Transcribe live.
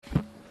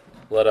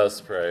Let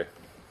us pray.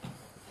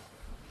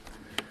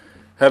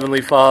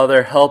 Heavenly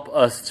Father, help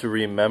us to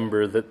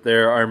remember that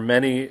there are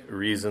many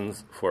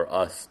reasons for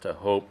us to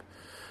hope,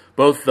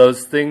 both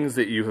those things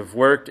that you have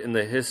worked in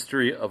the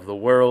history of the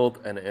world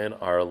and in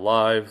our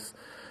lives.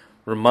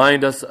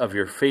 Remind us of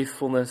your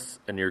faithfulness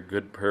and your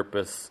good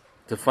purpose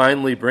to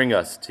finally bring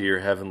us to your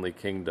heavenly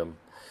kingdom.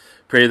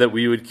 Pray that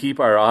we would keep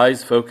our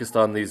eyes focused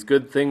on these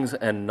good things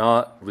and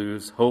not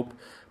lose hope,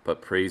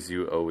 but praise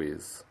you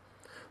always.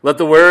 Let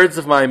the words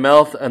of my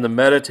mouth and the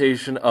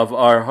meditation of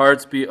our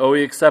hearts be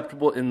always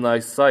acceptable in thy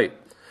sight,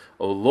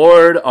 O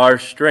Lord, our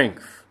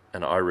strength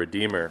and our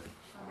Redeemer.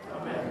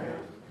 Amen.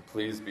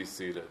 Please be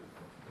seated.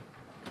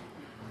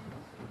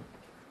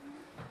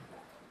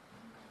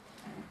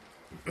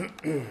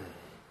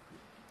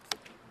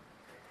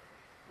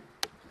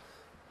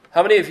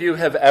 How many of you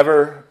have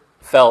ever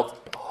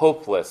felt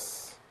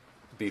hopeless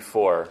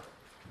before?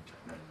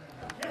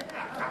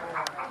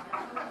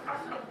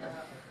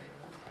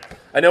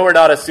 I know we're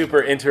not a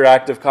super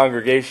interactive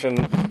congregation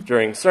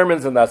during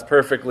sermons, and that's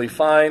perfectly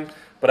fine,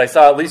 but I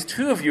saw at least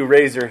two of you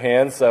raise your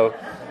hands, so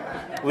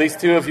at least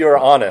two of you are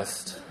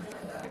honest.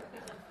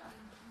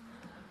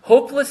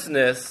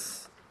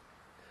 Hopelessness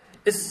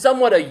is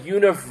somewhat a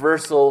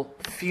universal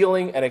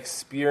feeling and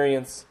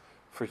experience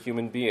for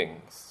human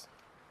beings.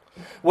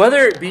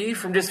 Whether it be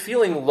from just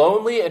feeling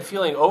lonely and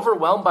feeling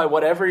overwhelmed by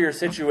whatever your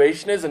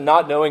situation is and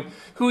not knowing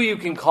who you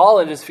can call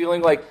and just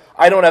feeling like,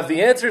 I don't have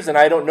the answers and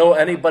I don't know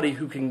anybody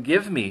who can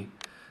give me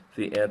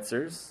the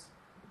answers.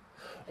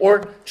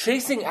 Or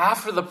chasing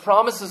after the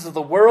promises of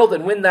the world,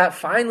 and when that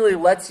finally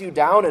lets you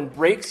down and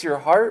breaks your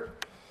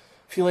heart,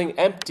 feeling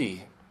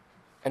empty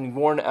and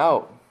worn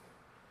out.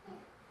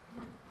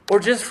 Or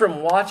just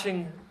from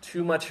watching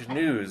too much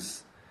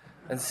news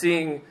and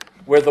seeing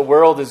where the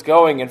world is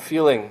going and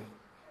feeling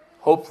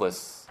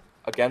hopeless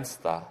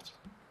against that.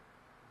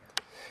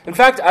 In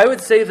fact, I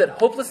would say that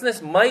hopelessness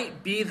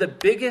might be the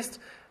biggest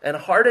and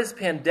hardest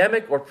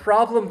pandemic or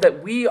problem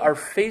that we are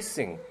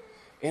facing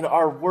in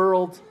our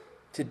world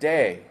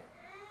today.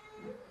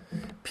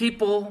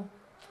 People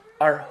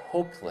are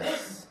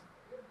hopeless.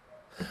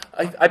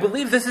 I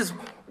believe this is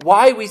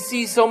why we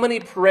see so many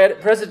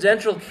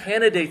presidential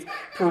candidates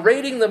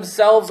parading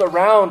themselves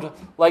around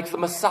like the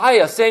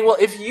Messiah, saying, well,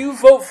 if you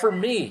vote for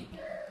me,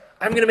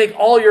 I'm going to make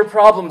all your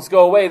problems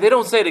go away. They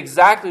don't say it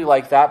exactly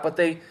like that, but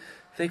they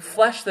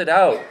flesh that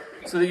out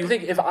so that you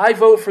think, if I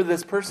vote for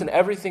this person,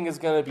 everything is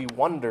going to be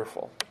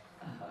wonderful.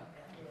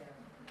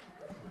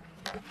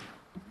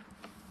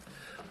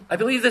 I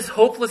believe this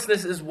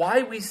hopelessness is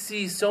why we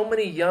see so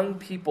many young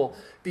people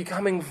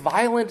becoming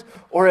violent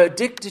or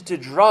addicted to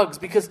drugs,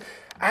 because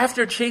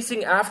after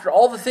chasing after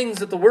all the things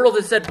that the world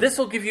has said, this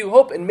will give you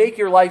hope and make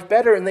your life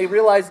better, and they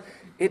realize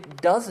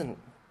it doesn't.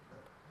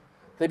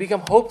 They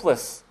become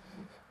hopeless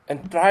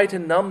and try to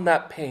numb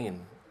that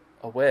pain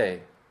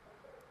away.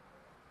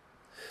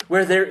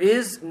 Where there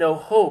is no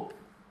hope,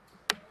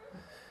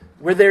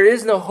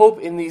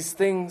 in these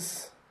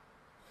things,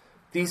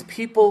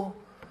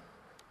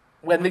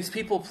 when these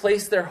people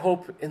place their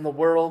hope in the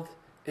world,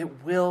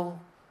 it will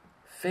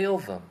fail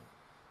them.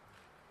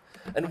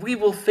 And we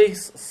will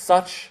face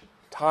such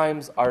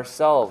times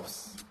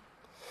ourselves.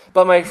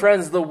 But my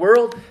friends, the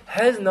world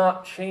has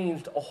not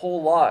changed a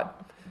whole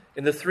lot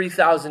in the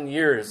 3,000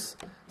 years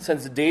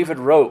since David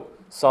wrote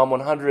Psalm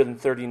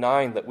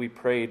 139 that we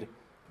prayed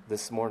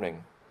this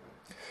morning.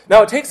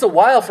 Now, it takes a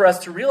while for us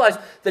to realize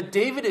that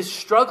David is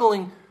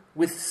struggling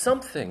with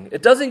something.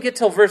 It doesn't get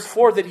till verse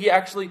 4 that he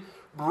actually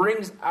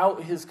brings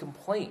out his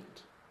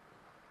complaint.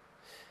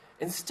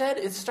 Instead,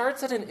 it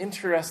starts at an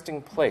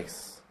interesting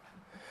place.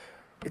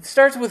 It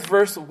starts with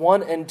verse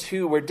 1 and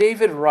 2, where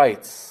David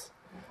writes,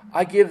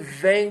 I give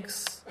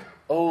thanks,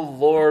 O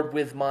Lord,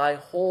 with my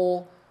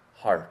whole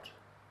heart.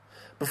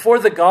 Before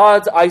the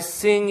gods I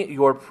sing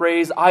your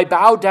praise. I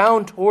bow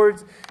down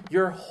towards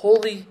your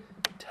holy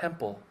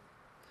temple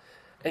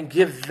and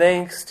give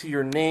thanks to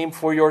your name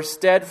for your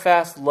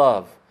steadfast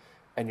love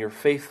and your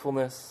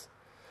faithfulness.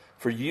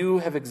 For you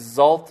have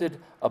exalted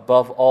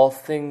above all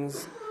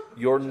things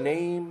your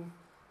name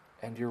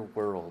and your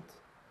world.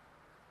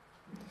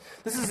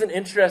 This is an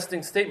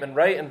interesting statement,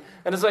 right? And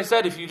as I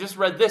said, if you just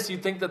read this,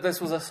 you'd think that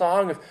this was a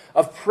song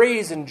of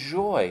praise and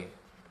joy.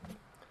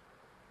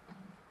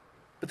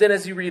 But then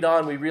as you read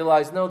on, we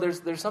realize, no,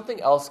 there's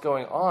something else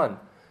going on.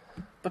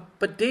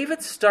 But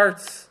David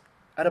starts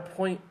at a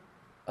point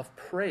of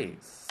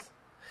praise.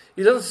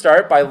 He doesn't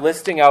start by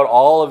listing out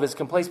all of his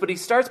complaints, but he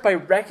starts by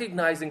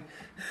recognizing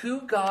who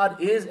God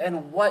is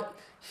and what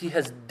he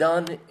has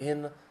done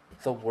in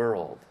the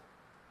world.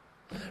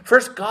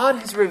 First, God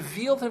has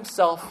revealed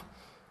himself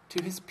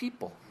to his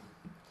people.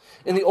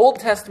 In the Old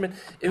Testament,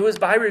 it was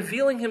by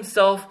revealing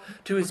himself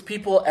to his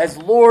people as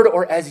Lord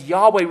or as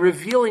Yahweh,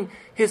 revealing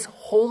his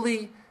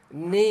holy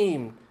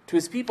name to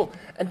his people.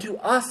 And to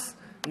us,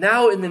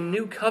 now in the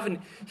new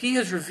covenant, he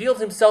has revealed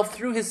himself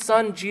through his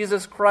Son,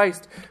 Jesus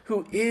Christ,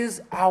 who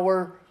is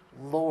our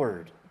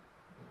Lord.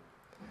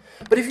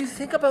 But if you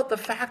think about the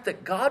fact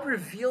that God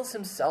reveals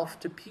himself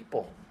to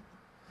people,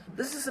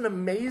 this is an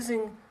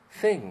amazing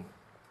thing.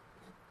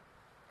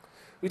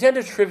 We tend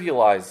to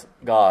trivialize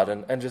God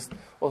and just,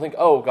 think,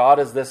 oh, God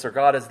is this or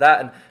God is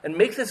that, and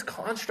make this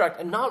construct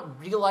and not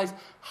realize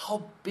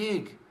how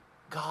big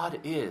God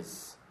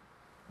is.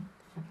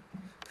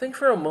 Think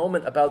for a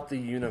moment about the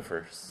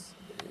universe.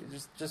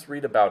 Just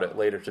read about it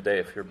later today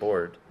if you're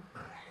bored.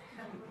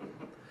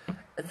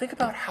 And think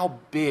about how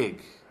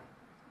big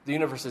the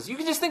universe is. You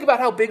can just think about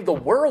how big the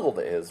world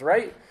is,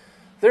 right?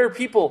 There are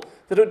people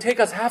that it would take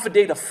us half a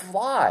day to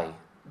fly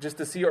just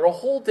to see, or a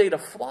whole day to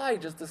fly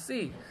just to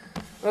see.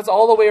 That's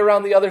all the way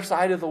around the other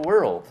side of the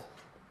world.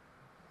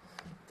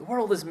 The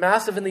world is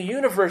massive, and the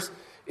universe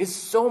is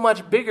so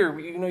much bigger.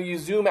 You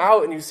zoom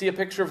out and you see a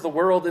picture of the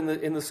world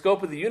in the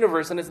scope of the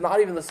universe, and it's not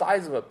even the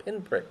size of a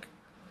pinprick.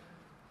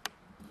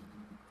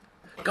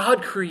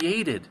 God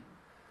created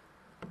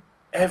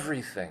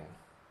everything,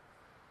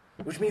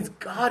 which means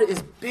God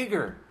is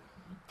bigger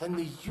than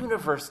the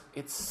universe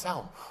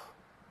itself.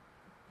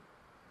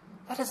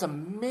 That is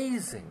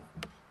amazing.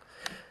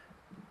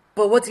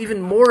 But what's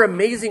even more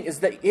amazing is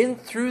that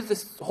through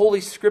this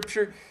Holy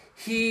Scripture,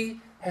 He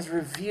has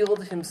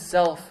revealed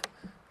Himself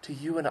to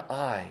you and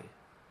I.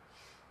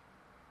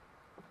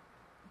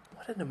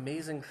 What an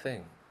amazing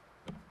thing.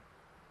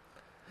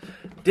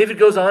 David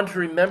goes on to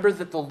remember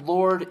that the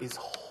Lord is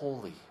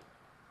holy.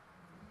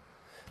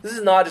 This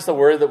is not just a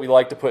word that we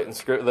like to put in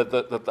script, that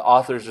the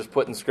authors just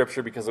put in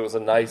Scripture because it was a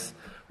nice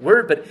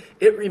word, but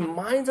it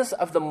reminds us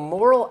of the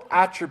moral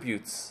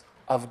attributes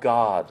of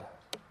God.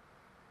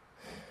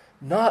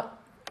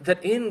 Not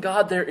that in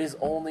God there is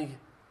only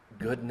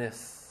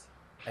goodness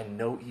and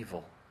no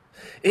evil.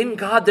 In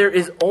God there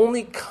is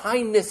only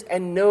kindness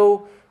and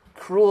no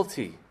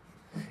cruelty.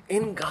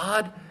 In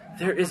God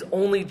there is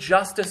only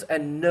justice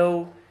and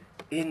no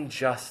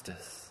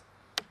injustice.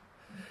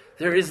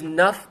 There is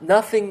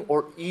nothing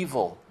or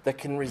evil that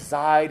can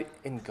reside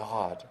in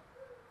God.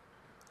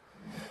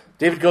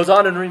 David goes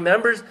on and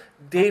remembers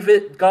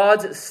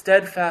God's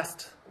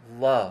steadfast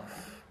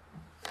love.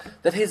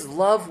 That His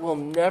love will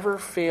never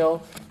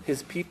fail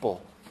His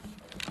people.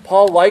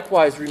 Paul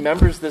likewise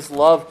remembers this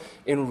love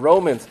in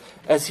Romans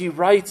as he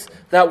writes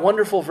that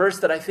wonderful verse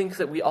that I think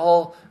that we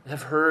all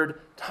have heard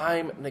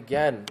time and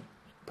again,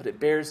 but it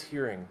bears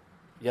hearing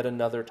yet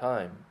another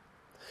time.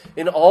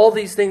 In all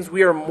these things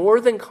we are more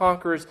than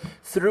conquerors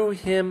through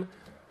Him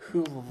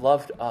who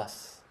loved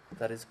us,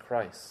 that is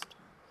Christ.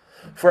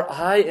 For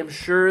I am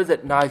sure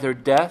that neither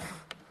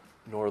death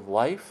nor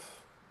life,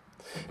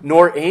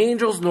 nor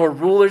angels, nor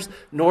rulers,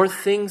 nor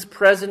things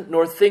present,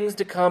 nor things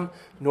to come,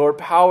 nor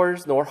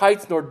powers, nor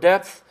heights, nor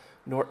depths,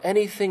 nor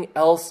anything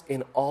else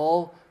in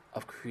all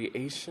of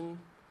creation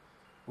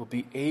will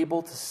be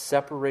able to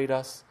separate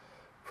us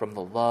from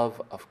the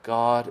love of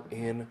God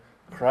in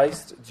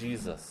Christ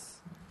Jesus,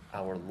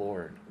 our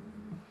Lord.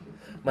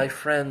 My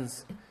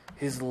friends,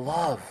 His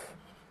love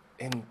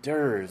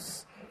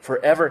endures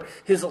forever.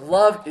 His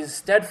love is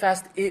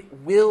steadfast.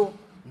 It will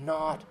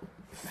not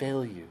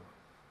fail you.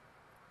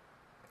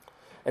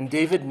 And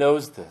David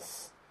knows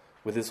this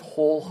with his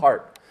whole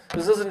heart.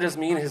 This doesn't just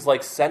mean his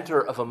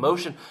center of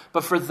emotion,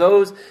 but for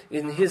those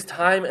in his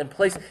time and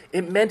place,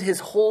 it meant his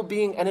whole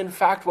being, and in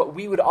fact what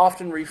we would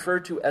often refer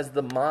to as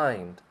the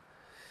mind.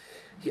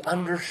 He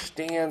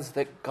understands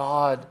that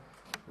God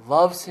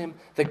loves him,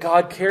 that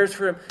God cares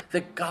for him,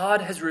 that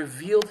God has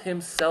revealed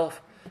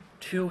Himself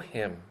to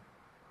him.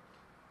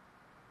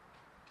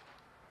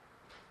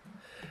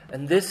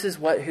 And this is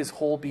what his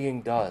whole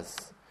being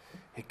does.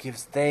 It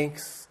gives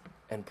thanks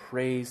and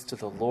praise to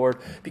the Lord,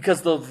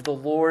 because the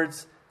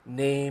Lord's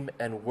name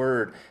and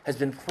word has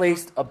been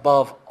placed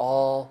above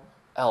all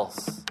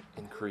else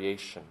in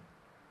creation.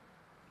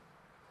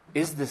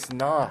 Is this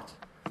not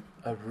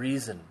a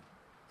reason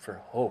for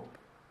hope?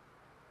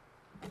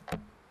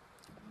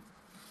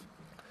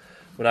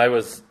 When I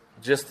was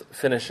just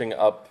finishing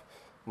up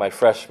my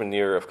freshman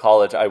year of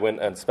college, I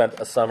went and spent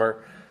a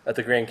summer at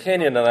the Grand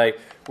Canyon, and I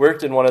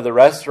worked in one of the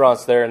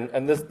restaurants there,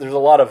 and there's a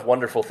lot of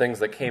wonderful things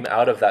that came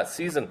out of that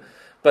season.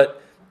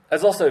 But I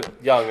was also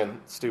young and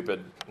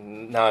stupid.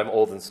 Now I'm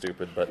old and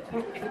stupid, but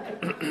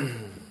I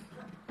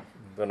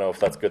don't know if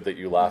that's good that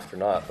you laughed or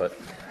not, but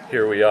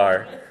here we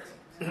are.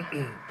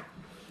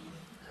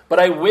 But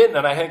I went,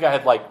 and I think I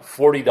had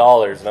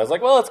 $40, and I was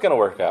like, well, it's going to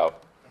work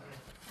out.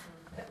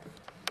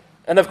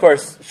 And of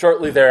course,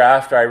 shortly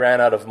thereafter, I ran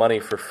out of money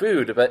for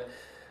food. But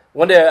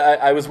one day,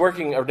 I was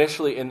working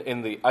initially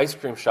in the ice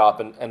cream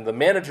shop, and the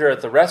manager at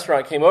the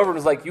restaurant came over and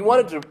was like, you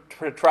wanted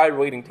to try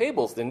waiting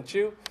tables, didn't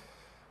you?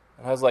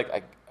 And I was like,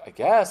 I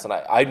guess. And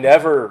I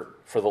never,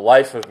 for the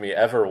life of me,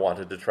 ever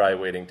wanted to try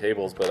waiting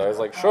tables. But I was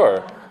like,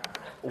 sure,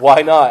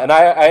 why not? And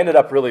I ended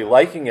up really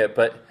liking it.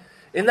 But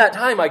in that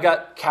time, I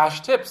got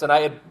cash tips, and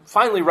I had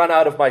finally run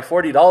out of my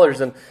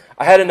 $40, and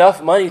I had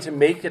enough money to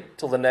make it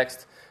till the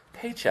next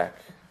paycheck.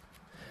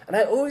 And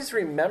I always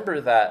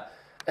remember that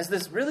as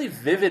this really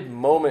vivid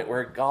moment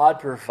where God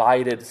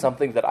provided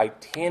something that I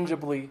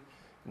tangibly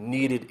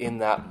needed in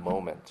that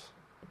moment.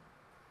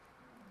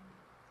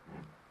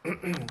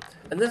 And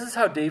this is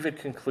how David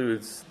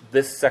concludes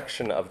this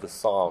section of the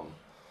psalm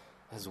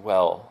as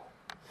well.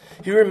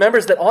 He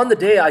remembers that on the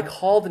day I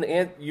called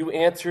and you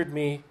answered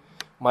me,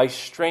 my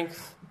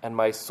strength and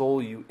my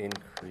soul you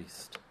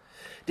increased.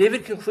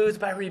 David concludes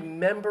by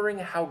remembering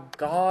how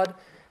God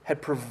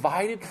had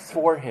provided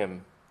for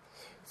him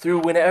through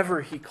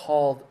whenever he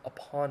called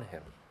upon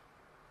him.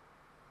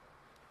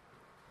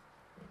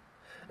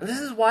 And this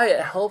is why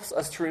it helps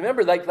us to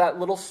remember, like that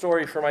little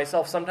story for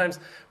myself. Sometimes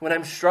when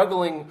I'm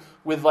struggling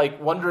with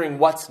wondering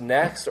what's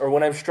next, or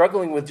when I'm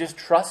struggling with just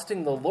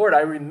trusting the Lord, I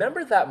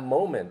remember that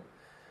moment.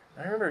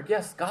 I remember,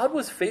 yes, God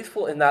was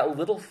faithful in that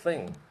little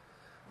thing.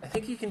 I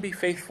think he can be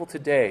faithful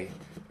today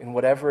in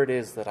whatever it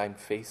is that I'm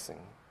facing.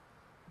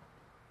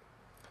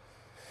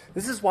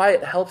 This is why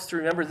it helps to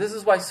remember. This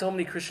is why so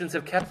many Christians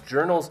have kept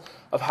journals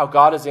of how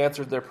God has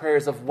answered their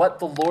prayers, of what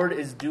the Lord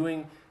is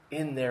doing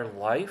in their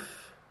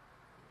life.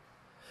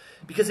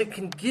 Because it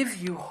can give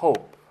you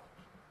hope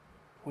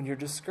when you're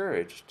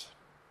discouraged.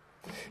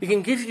 It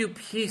can give you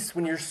peace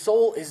when your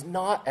soul is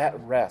not at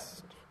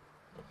rest.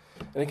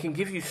 And it can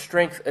give you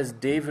strength as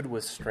David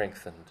was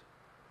strengthened,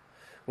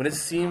 when it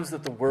seems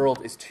that the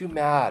world is too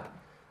mad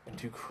and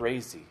too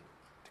crazy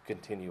to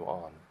continue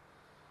on.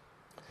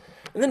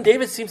 And then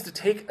David seems to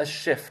take a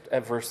shift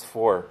at verse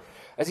 4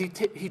 as he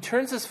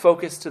turns his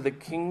focus to the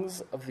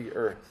kings of the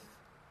earth.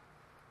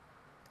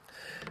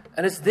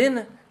 And it's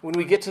then, when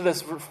we get to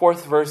this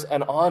fourth verse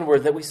and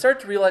onward, that we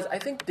start to realize, I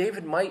think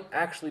David might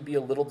actually be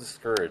a little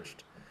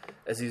discouraged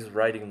as he's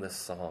writing this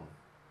psalm.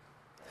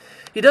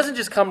 He doesn't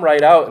just come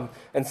right out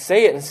and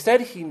say it.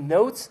 Instead, he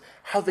notes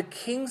how the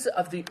kings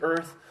of the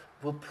earth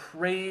will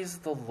praise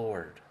the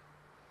Lord.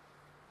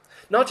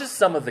 Not just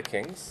some of the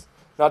kings,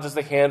 not just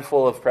a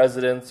handful of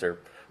presidents or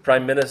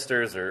prime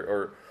ministers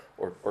or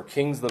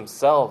kings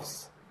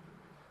themselves,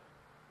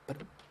 but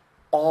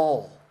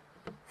all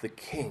the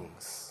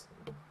kings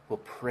will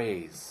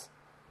praise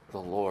the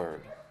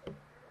Lord.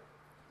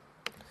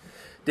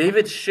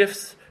 David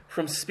shifts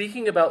from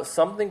speaking about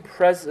something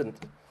present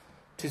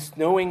to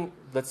knowing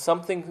that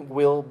something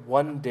will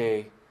one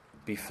day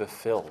be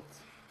fulfilled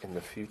in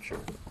the future.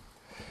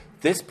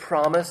 This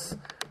promise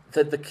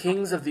that the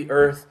kings of the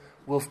earth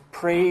will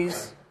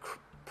praise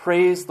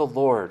the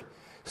Lord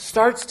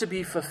starts to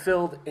be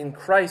fulfilled in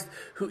Christ,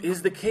 who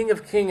is the King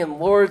of kings and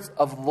Lord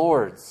of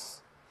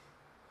lords.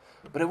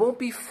 But it won't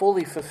be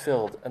fully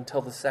fulfilled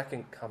until the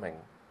second coming.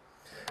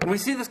 And we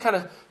see this kind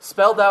of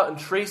spelled out and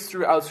traced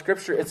throughout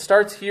Scripture. It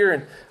starts here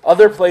and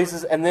other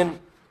places, and then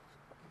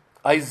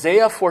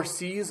Isaiah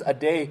foresees a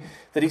day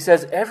that he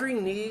says, every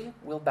knee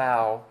will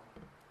bow,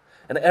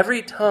 and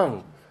every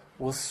tongue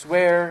will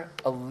swear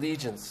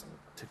allegiance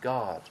to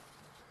God.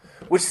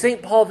 Which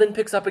St. Paul then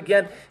picks up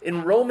again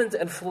in Romans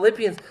and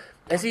Philippians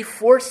as he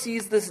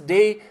foresees this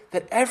day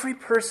that every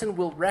person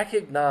will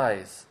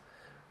recognize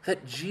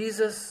that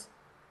Jesus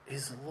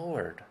is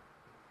Lord.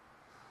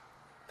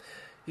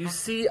 You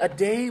see, a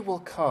day will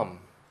come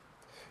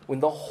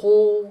when the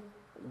whole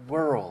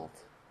world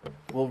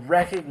will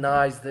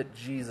recognize that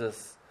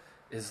Jesus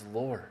is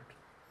Lord.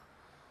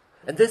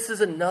 And this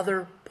is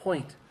another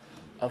point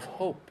of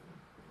hope.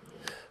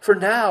 For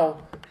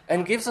now,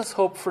 and gives us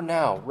hope for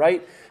now,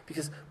 right?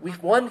 Because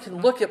one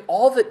can look at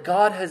all that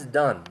God has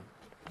done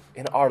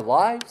in our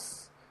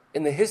lives,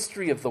 in the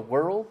history of the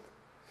world,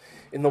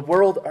 in the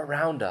world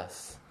around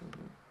us.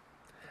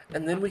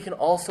 And then we can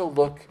also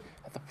look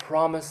at the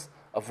promise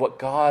of what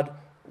God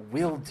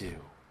will do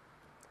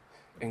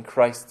in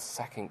Christ's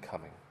second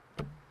coming.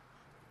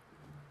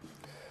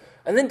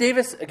 And then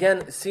David,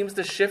 again, seems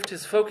to shift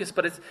his focus,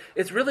 but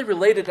it's really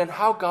related in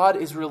how God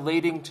is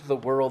relating to the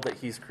world that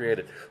he's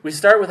created. We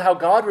start with how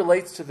God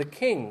relates to the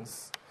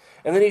kings,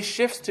 and then he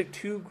shifts to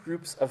two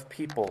groups of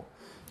people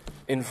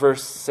in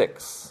verse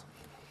 6.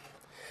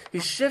 He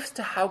shifts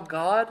to how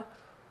God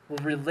will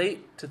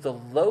relate to the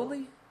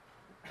lowly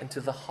and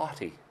to the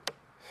haughty,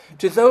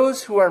 to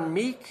those who are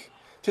meek,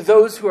 to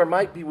those who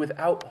might be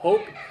without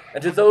hope,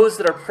 and to those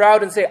that are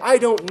proud and say, I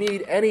don't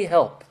need any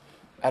help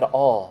at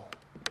all.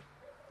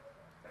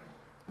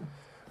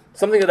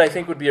 Something that I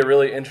think would be a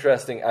really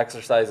interesting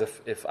exercise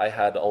if I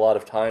had a lot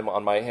of time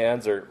on my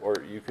hands, or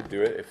you could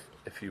do it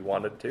if you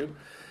wanted to,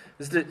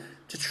 is to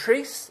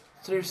trace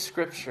through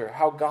Scripture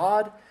how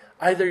God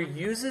either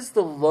uses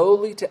the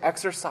lowly to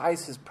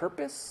exercise his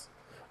purpose,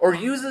 or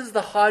uses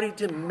the haughty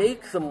to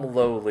make them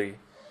lowly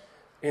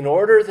in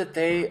order that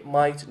they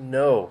might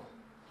know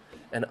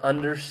and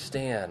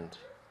understand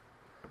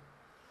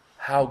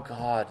how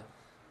God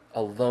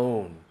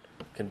alone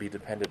can be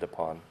depended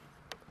upon.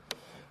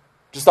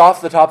 Just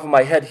off the top of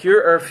my head, here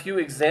are a few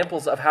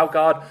examples of how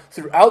God,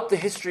 throughout the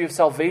history of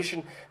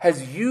salvation,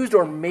 has used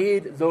or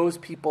made those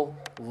people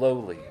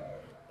lowly.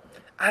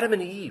 Adam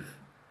and Eve.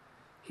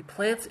 He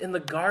plants in the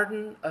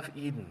Garden of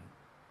Eden.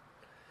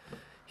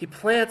 He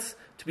plants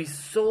to be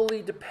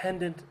solely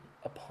dependent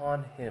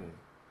upon him.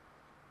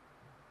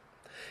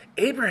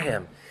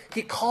 Abraham,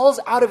 he calls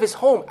out of his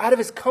home, out of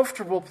his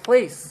comfortable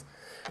place,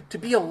 to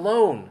be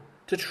alone,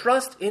 to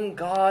trust in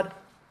God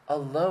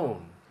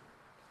alone.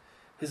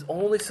 His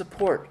only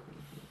support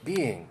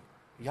being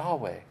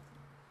Yahweh.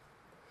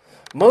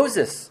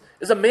 Moses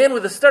is a man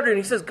with a stutter, and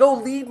he says, "Go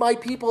lead my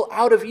people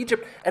out of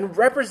Egypt and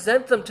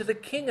represent them to the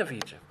king of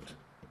Egypt."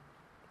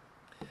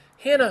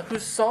 Hannah,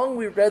 whose song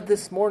we read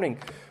this morning,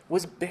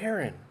 was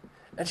barren,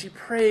 and she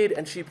prayed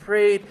and she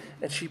prayed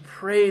and she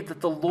prayed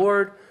that the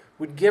Lord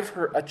would give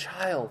her a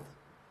child.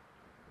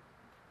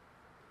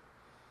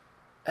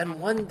 And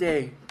one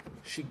day,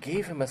 she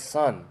gave him a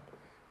son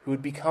who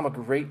would become a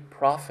great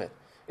prophet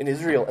in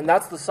Israel. And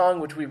that's the song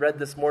which we read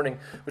this morning,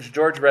 which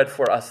George read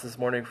for us this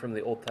morning from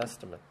the Old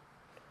Testament.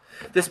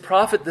 This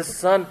prophet, this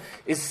son,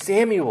 is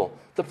Samuel,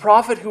 the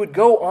prophet who would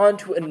go on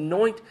to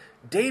anoint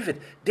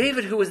David.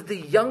 David, who was the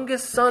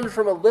youngest son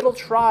from a little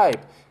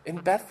tribe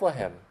in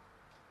Bethlehem.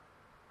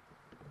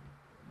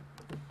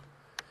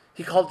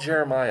 He called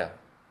Jeremiah,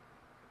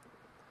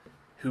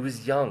 who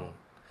was young,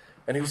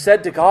 and who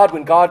said to God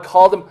when God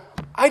called him,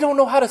 "I don't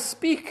know how to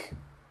speak."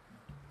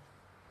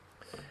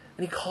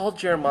 And he called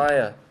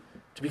Jeremiah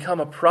to become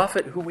a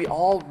prophet who we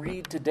all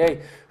read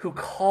today, who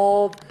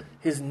called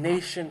his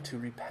nation to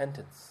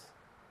repentance.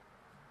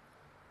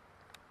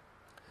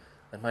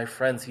 And my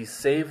friends, he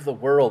saved the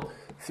world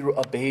through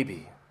a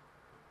baby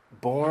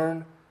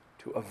born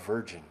to a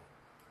virgin,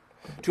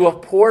 to a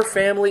poor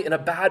family in a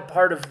bad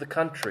part of the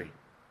country.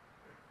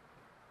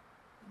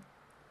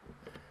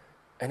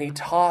 And he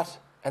taught,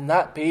 and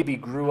that baby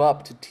grew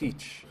up to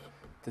teach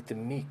that the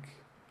meek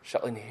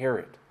shall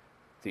inherit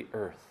the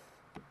earth.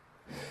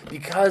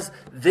 Because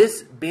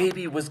this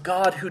baby was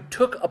God who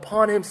took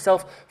upon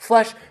himself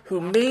flesh, who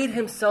made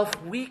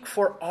himself weak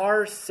for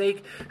our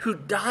sake, who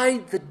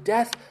died the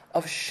death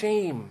of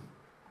shame,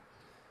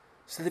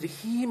 so that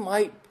he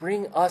might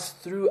bring us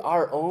through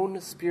our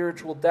own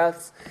spiritual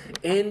deaths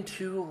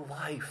into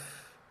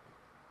life.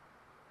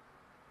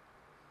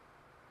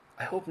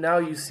 I hope now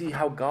you see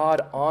how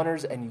God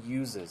honors and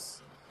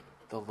uses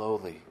the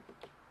lowly.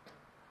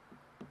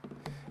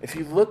 If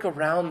you look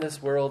around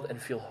this world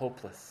and feel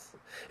hopeless,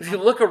 if you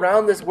look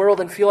around this world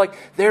and feel like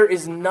there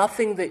is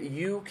nothing that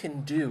you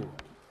can do,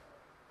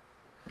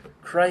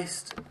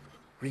 Christ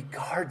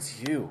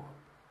regards you.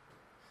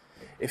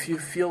 If you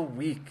feel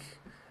weak,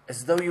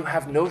 as though you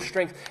have no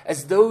strength,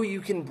 as though you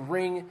can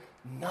bring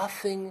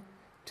nothing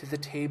to the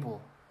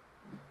table,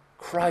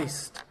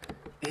 Christ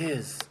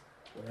is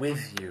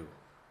with you.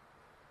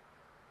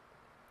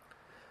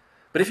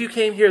 But if you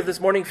came here this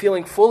morning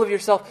feeling full of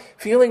yourself,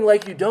 feeling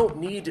like you don't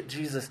need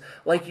Jesus,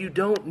 like you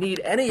don't need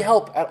any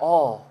help at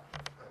all,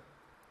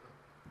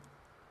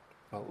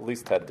 well, at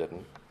least Ted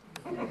didn't.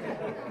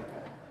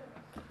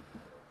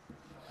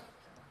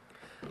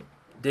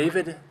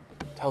 David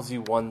tells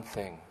you one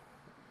thing.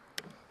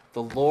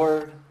 The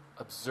Lord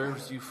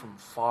observes you from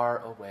far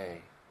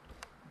away.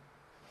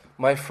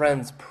 My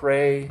friends,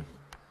 pray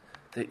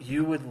that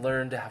you would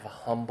learn to have a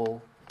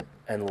humble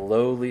and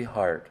lowly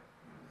heart,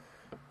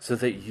 so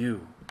that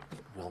you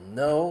will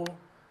know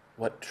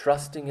what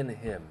trusting in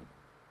him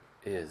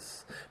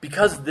is.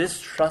 Because this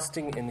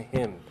trusting in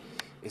him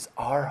is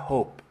our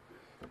hope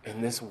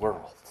in this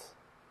world.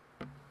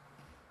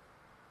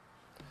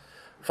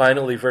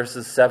 Finally,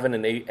 verses 7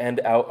 and 8 end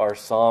out our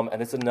psalm,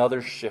 and it's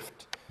another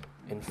shift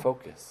in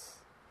focus.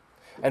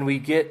 And we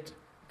get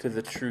to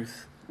the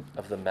truth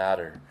of the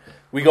matter.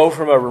 We go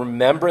from a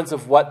remembrance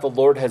of what the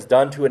Lord has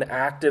done to an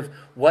active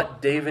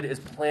what David is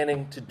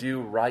planning to do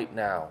right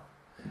now.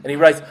 And he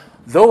writes,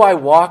 "Though I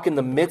walk in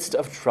the midst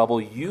of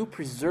trouble, you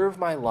preserve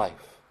my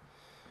life.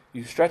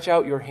 You stretch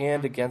out your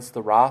hand against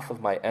the wrath of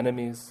my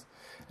enemies,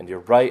 and your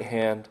right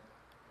hand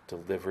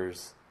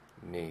delivers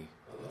me."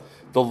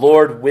 The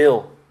Lord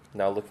will,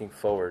 now looking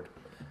forward,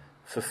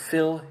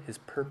 fulfill his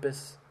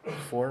purpose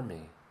for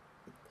me.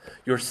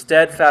 Your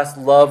steadfast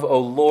love, O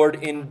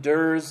Lord,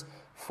 endures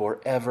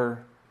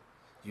forever.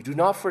 You do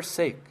not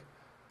forsake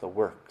the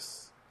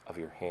works of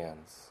your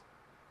hands.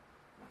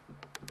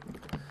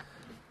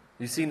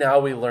 You see, now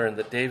we learn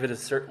that David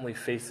is certainly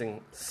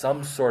facing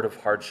some sort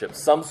of hardship,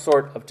 some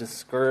sort of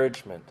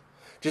discouragement,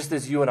 just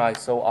as you and I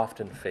so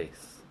often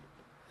face.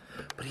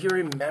 But he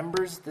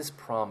remembers this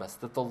promise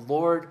that the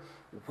Lord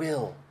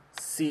will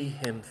see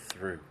him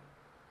through.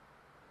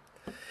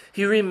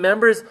 He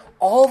remembers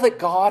all that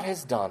God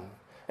has done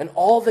and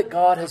all that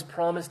God has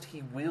promised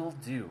he will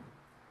do,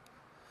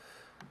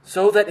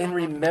 so that in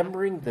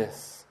remembering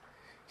this,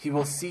 he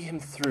will see him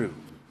through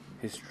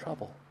his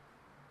trouble.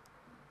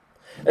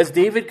 As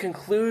David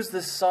concludes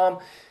this psalm,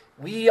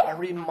 we are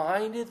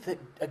reminded that,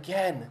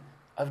 again,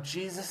 of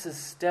Jesus'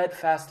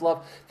 steadfast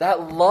love, that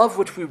love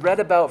which we read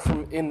about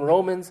in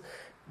Romans,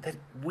 that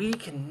we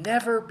can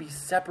never be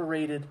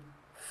separated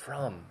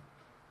from.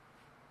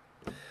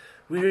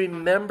 We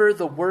remember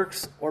the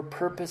works or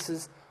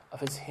purposes of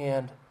his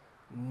hand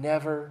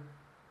never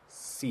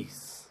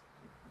cease.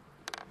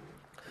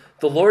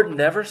 The Lord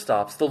never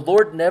stops. The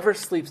Lord never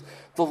sleeps.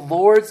 The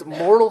Lord's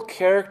mortal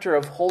character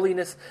of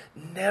holiness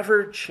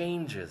never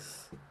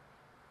changes.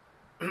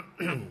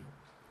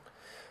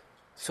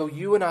 So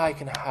you and I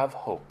can have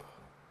hope,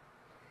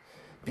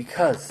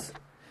 because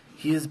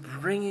he is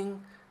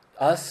bringing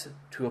us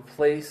to a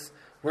place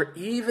where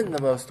even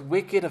the most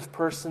wicked of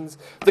persons,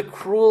 the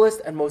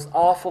cruelest and most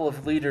awful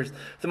of leaders,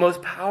 the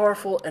most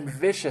powerful and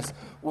vicious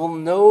will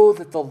know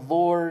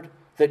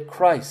that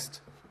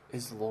Christ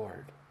is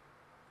Lord.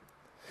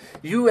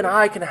 You and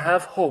I can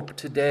have hope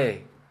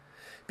today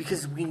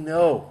because you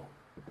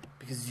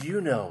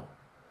know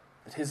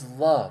that his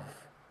love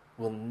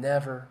will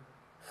never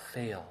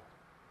fail.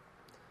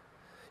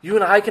 You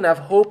and I can have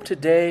hope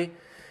today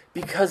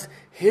because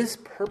his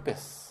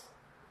purpose,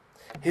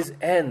 his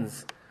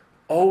ends,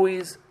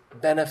 always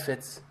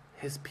benefits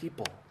his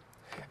people.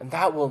 And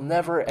that will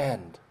never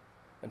end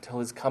until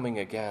his coming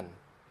again.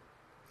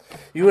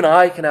 You and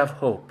I can have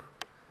hope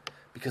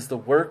because the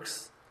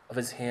works of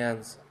his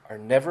hands are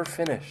never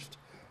finished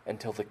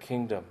until the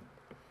kingdom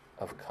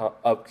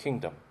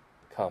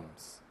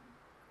comes.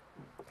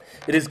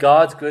 It is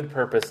God's good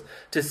purpose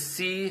to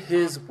see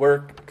his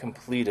work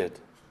completed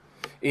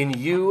in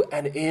you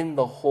and in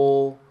the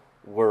whole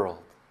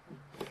world.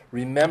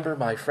 Remember,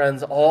 my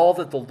friends, all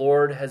that the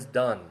Lord has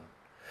done.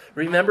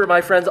 Remember,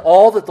 my friends,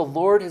 all that the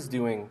Lord is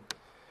doing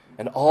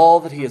and all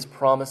that he has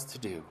promised to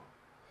do.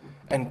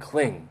 And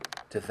cling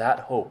to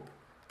that hope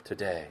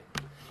today.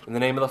 In the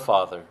name of the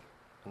Father,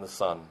 and the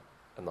Son,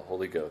 and the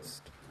Holy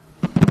Ghost.